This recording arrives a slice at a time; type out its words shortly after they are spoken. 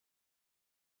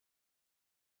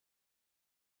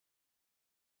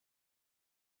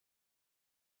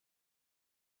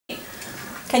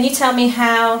Can you tell me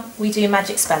how we do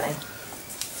magic spelling?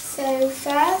 So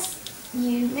first,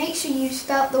 you make sure you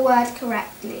spelt the word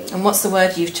correctly. And what's the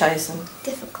word you've chosen?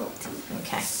 Difficulty.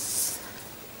 Okay.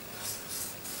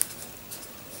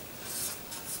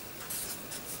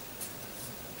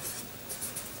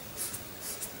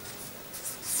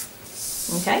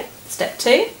 Okay, step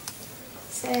 2.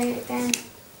 So then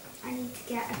I need to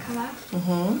get a colour.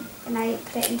 And I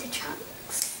put it into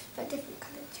chunks, but different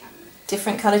coloured chunks.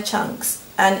 Different coloured chunks.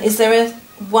 And is there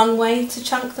one way to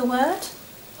chunk the word?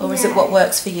 Or is it what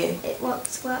works for you? It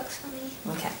works for me.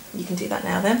 Okay, you can do that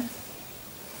now then.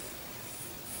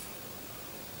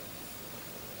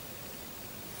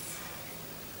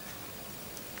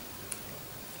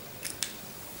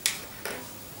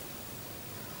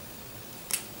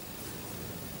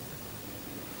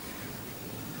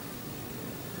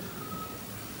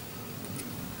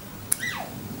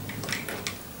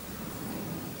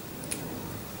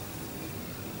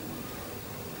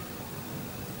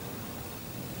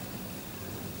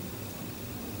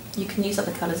 You can use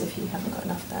other colours if you haven't got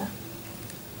enough there.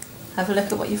 Have a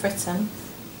look at what you've written.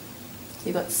 So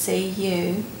you've got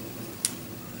C-U.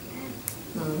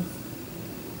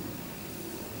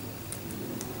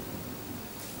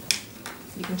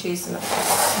 You can choose them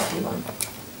if you want.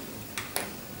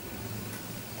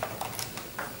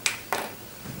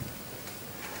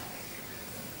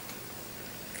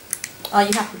 Are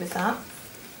you happy with that?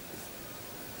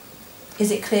 Is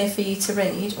it clear for you to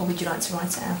read, or would you like to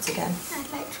write it out again?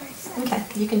 I'd like to write it out. Okay,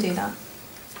 you can do that.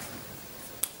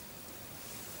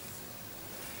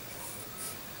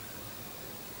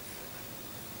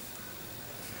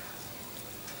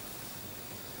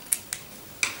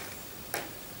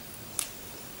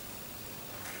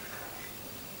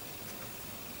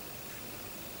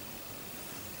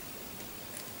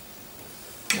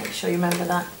 Make sure you remember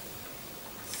that.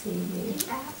 C-U.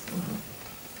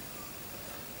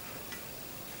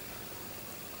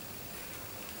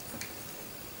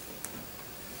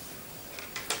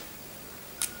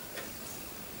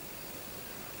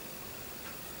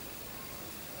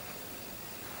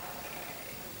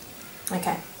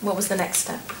 Okay, what was the next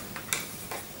step?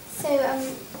 So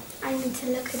I need to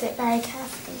look at it very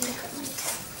carefully, look at my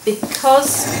text.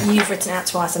 Because you've written out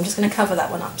twice, I'm just going to cover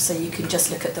that one up so you can just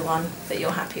look at the one that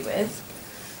you're happy with.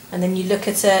 And then you look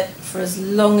at it for as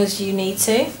long as you need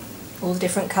to, all the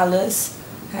different colours,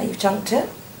 how you've chunked it.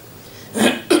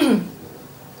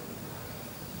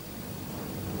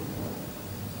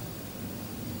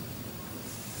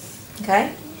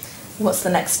 Okay, what's the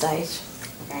next stage?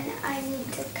 Then I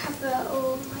need to cover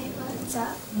all my words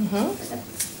up with a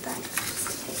blank piece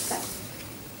of paper.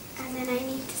 And then I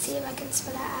need to see if I can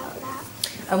spell it out loud.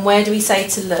 And where do we say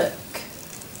to look?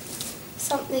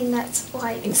 Something that's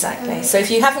white. Exactly. So if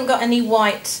you haven't got any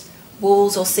white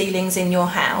walls or ceilings in your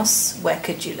house, where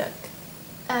could you look?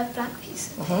 A blank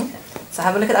piece of paper. So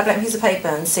have a look at that blank piece of paper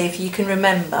and see if you can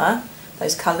remember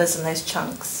those colours and those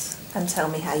chunks, and tell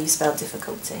me how you spell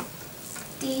difficulty.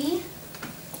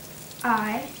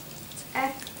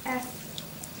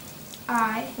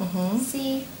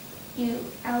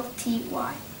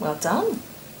 D-I-F-F-I-C-U-L-T-Y. Well done.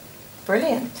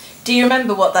 Brilliant. Do you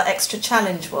remember what that extra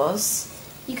challenge was?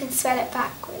 You can spell it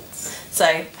backwards.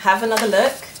 So have another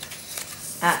look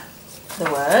at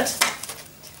the word,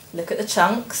 look at the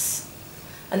chunks,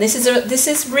 and this is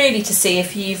really to see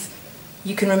if you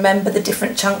can remember the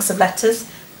different chunks of letters.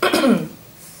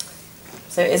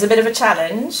 So it is a bit of a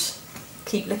challenge.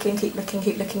 Keep looking, keep looking,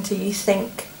 keep looking till you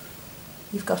think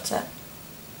you've got it.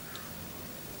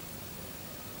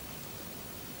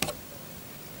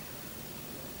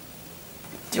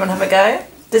 Do you want to have a go?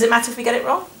 Does it matter if we get it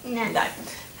wrong? No. No.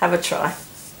 Have a try.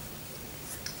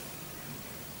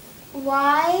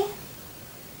 Y-T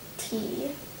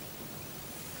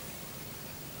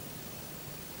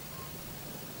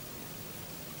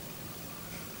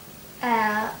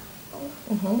L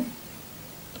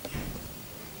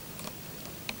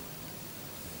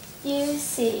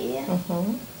U-C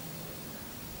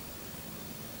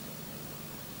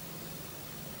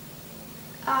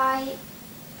I-F-F-I-D.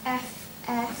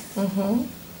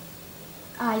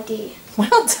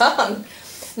 Well done.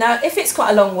 Now, if it's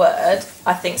quite a long word,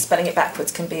 I think spelling it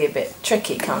backwards can be a bit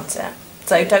tricky, can't it?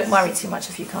 So don't worry too much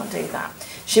if you can't do that.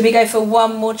 Should we go for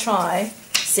one more try,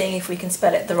 seeing if we can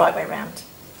spell it the right way round?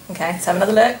 Okay, let's have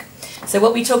another look. So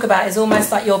what we talk about is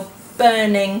almost like you're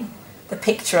burning the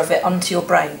picture of it onto your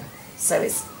brain. So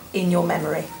it's in your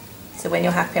memory. So when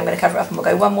you're happy, I'm going to cover it up and we'll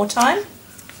go one more time.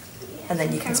 And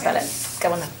then you can spell it.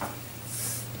 Go on then.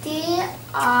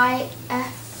 D-I-F-F-I-C-U-L-T-Y.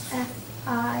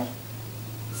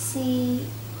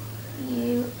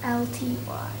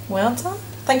 Well done.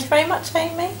 Thank you very much,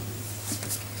 Amy.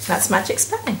 That's magic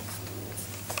spelling.